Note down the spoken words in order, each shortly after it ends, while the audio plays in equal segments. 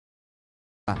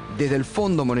desde el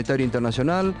Fondo Monetario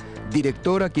Internacional,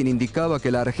 directora quien indicaba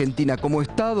que la Argentina como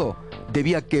Estado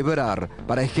debía quebrar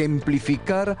para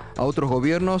ejemplificar a otros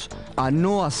gobiernos a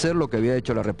no hacer lo que había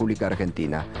hecho la República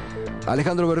Argentina.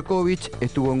 Alejandro Bercovich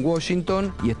estuvo en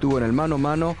Washington y estuvo en el mano a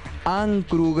mano Anne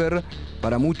Krueger,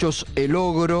 para muchos el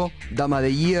ogro, dama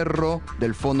de hierro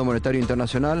del Fondo Monetario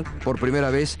Internacional, por primera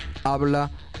vez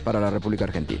habla para la República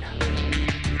Argentina.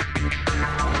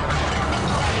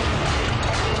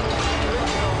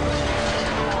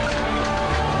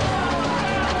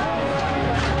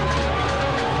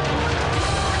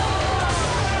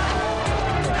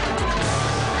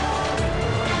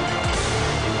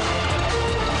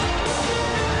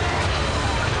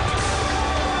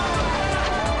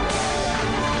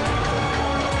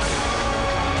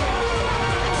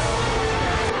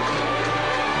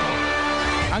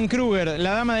 Anne Krueger,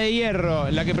 la dama de hierro,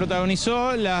 la que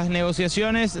protagonizó las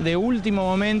negociaciones de último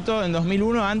momento en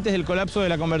 2001, antes del colapso de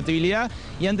la convertibilidad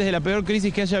y antes de la peor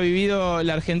crisis que haya vivido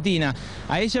la Argentina.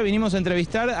 A ella vinimos a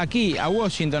entrevistar aquí, a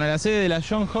Washington, a la sede de la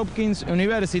Johns Hopkins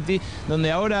University, donde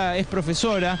ahora es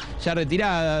profesora, ya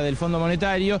retirada del Fondo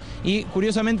Monetario, y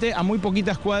curiosamente a muy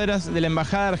poquitas cuadras de la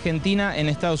Embajada Argentina en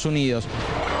Estados Unidos.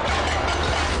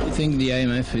 I think the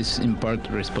IMF is in part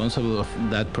responsible of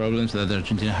that problems that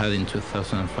Argentina had in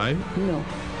 2005? No.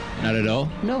 Not at all?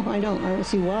 No, I don't. I don't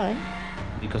see why.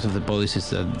 Because of the policies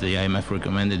that the IMF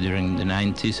recommended during the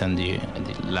 90s and the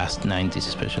last 90s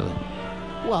especially.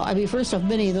 Well, I mean, first off,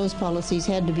 many of those policies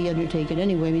had to be undertaken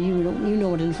anyway. I mean, you know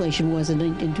what inflation was in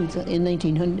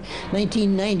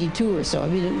 1992 or so. I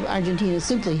mean, Argentina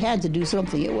simply had to do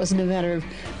something. It wasn't a matter of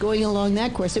going along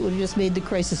that course. It would have just made the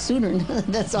crisis sooner.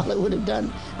 That's all it would have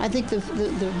done. I think the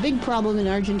big problem in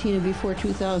Argentina before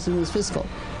 2000 was fiscal,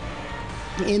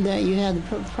 in that you had the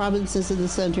provinces in the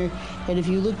center, and if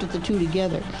you looked at the two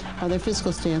together, their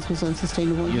fiscal stance was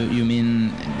unsustainable. You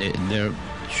mean there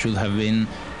should have been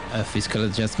a fiscal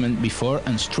adjustment before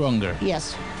and stronger?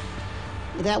 Yes.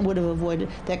 That would have avoided,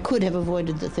 that could have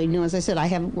avoided the thing. Now, as I said, I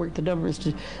haven't worked the numbers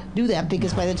to do that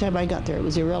because by the time I got there, it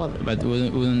was irrelevant. But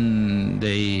wouldn't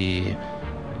they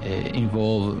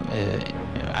involve,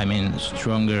 I mean,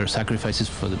 stronger sacrifices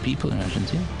for the people in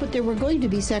Argentina? But there were going to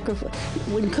be sacrifices.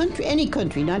 When any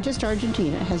country, not just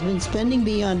Argentina, has been spending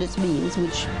beyond its means,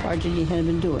 which Argentina had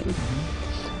been doing,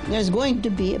 there's going to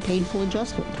be a painful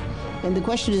adjustment. And the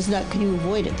question is not, can you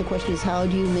avoid it? The question is, how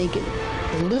do you make it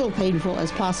as little painful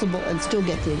as possible and still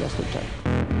get the adjustment done?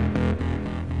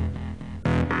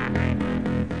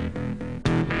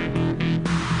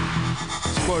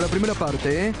 Bueno, la primera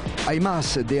parte, hay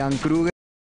más de Anne Krueger.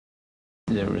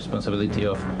 The responsibility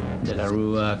of De la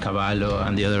Rúa, Cavallo,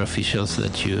 and the other officials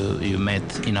that you met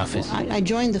in office. Well, I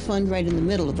joined the fund right in the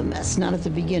middle of the mess, not at the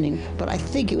beginning. But I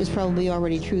think it was probably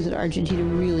already true that Argentina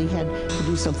really had to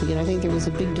do something. And I think there was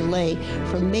a big delay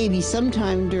from maybe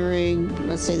sometime during,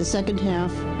 let's say, the second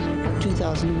half of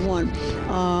 2001,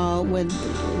 when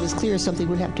it was clear something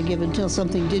would have to give until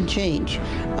something did change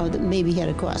that maybe had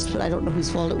a cost. But I don't know whose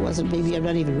fault it was, and maybe I'm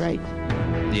not even right.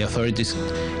 The authorities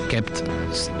kept,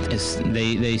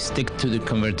 they stick to the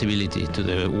convertibility, to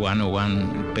the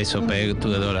 101 peso peg to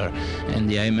the dollar. And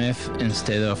the IMF,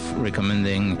 instead of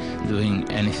recommending doing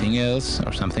anything else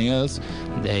or something else,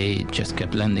 they just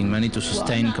kept lending money to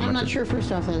sustain convertibility. I'm not sure,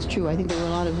 first off, that's true. I think there were a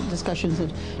lot of discussions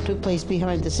that took place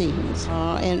behind the scenes.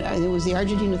 And it was the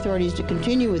Argentine authorities to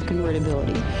continue with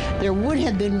convertibility. There would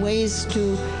have been ways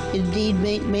to indeed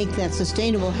make that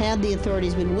sustainable had the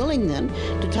authorities been willing then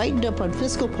to tighten up on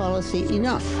fiscal policy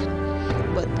enough.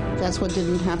 But that's what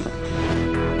didn't happen.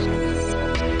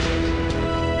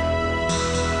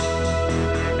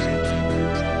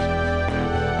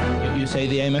 You say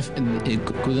the IMF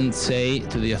couldn't say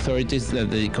to the authorities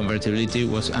that the convertibility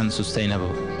was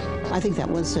unsustainable. I think that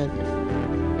was said.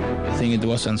 I think it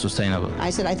was unsustainable.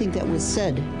 I said I think that was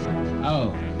said.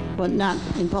 Oh. But not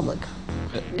in public.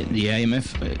 The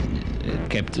IMF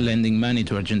kept lending money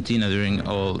to Argentina during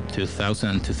all 2000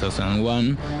 and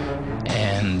 2001,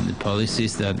 and the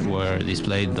policies that were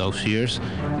displayed those years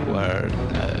were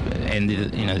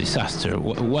ended in a disaster.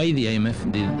 Why the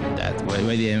IMF did that?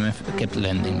 Why the IMF kept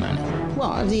lending money?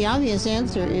 Well, the obvious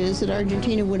answer is that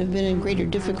Argentina would have been in greater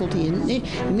difficulty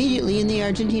immediately, and the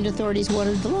Argentine authorities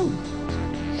wanted the loan.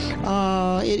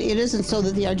 It isn't so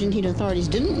that the Argentine authorities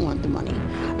didn't want the money.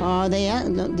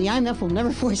 The IMF will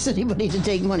never force anybody to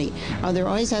take money. There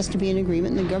always has to be an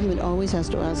agreement, and the government always has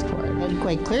to ask for it. And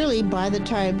quite clearly, by the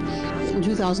time in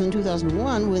 2000 and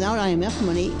 2001, without IMF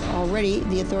money, already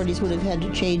the authorities would have had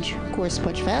to change course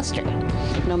much faster.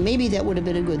 Now, maybe that would have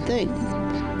been a good thing.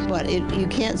 But you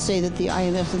can't say that the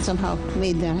IMF had somehow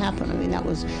made that happen. I mean, that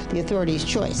was the authorities'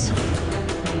 choice.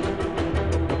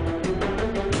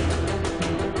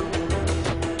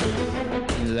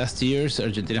 last years,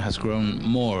 Argentina has grown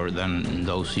more than in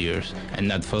those years, and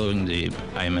not following the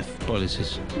IMF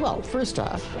policies. Well, first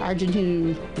off,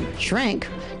 Argentina shrank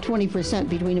 20%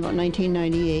 between about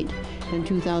 1998 and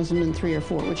 2003 or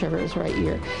 4, whichever is right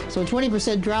year. So a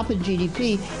 20% drop in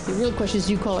GDP, the real question is,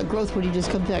 do you call it growth when you just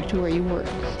come back to where you were?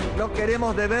 No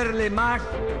queremos deberle más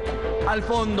al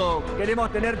fondo,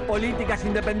 queremos tener políticas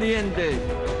independientes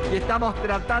y estamos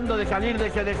tratando de salir de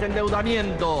ese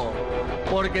desendeudamiento,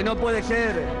 porque no puede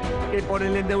ser que por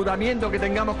el endeudamiento que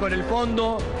tengamos con el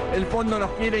fondo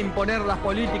nos quiere imponer las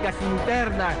políticas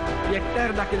internas y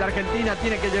externas que la Argentina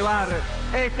tiene que llevar.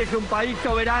 Este es un país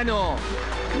soberano.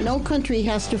 No country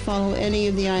has to follow any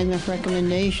of the IMF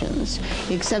recommendations,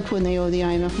 except when they owe the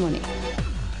IMF money.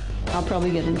 I'll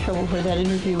probably get in trouble for that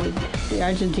interview with the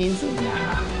Argentines.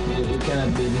 Nah, you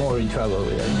cannot be more in trouble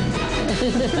with Argentina.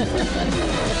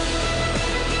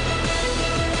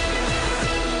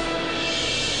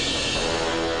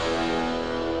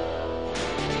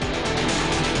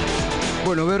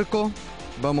 Bueno, Berco,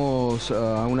 vamos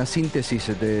a una síntesis,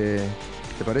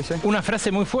 ¿te parece? Una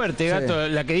frase muy fuerte, Gato,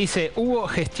 Sí. la que dice: hubo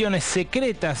gestiones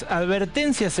secretas,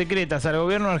 advertencias secretas al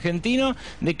gobierno argentino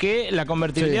de que la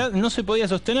convertibilidad no se podía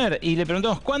sostener. Y le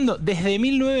preguntamos, ¿cuándo? Desde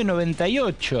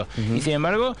 1998. Y sin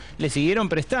embargo, le siguieron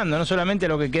prestando, no solamente a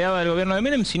lo que quedaba del gobierno de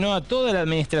Menem, sino a toda la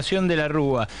administración de la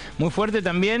Rúa. Muy fuerte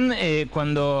también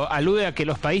cuando alude a que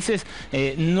los países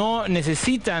no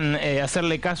necesitan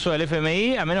hacerle caso al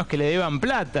FMI a menos que le deban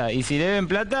plata. Y si deben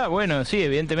plata, bueno, sí,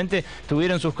 evidentemente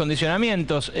tuvieron sus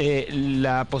condicionamientos.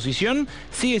 La posición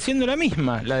sigue siendo la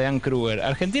misma, la de Krueger.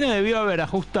 Argentina debió haber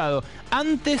ajustado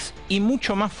antes y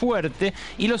mucho más fuerte,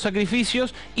 y los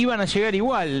sacrificios iban a llegar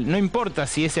igual, no importa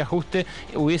si ese ajuste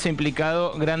hubiese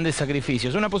implicado grandes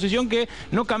sacrificios. Una posición que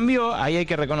no cambió, ahí hay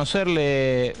que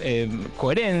reconocerle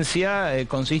coherencia,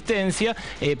 consistencia,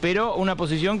 pero una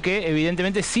posición que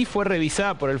evidentemente sí fue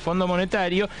revisada por el Fondo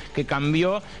Monetario, que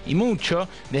cambió y mucho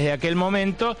desde aquel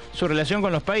momento su relación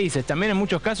con los países. También en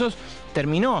muchos casos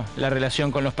terminó la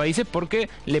relación con los países porque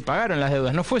le pagaron las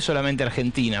deudas. No fue solamente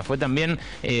Argentina, fue también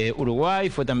Uruguay,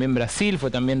 fue también Brasil,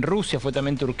 fue también Rusia, fue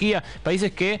también Turquía,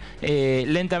 países que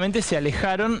lentamente se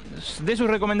alejaron de sus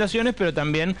recomendaciones, pero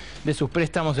también de sus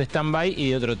préstamos stand-by y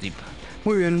de otro tipo.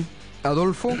 Muy bien,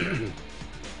 Adolfo.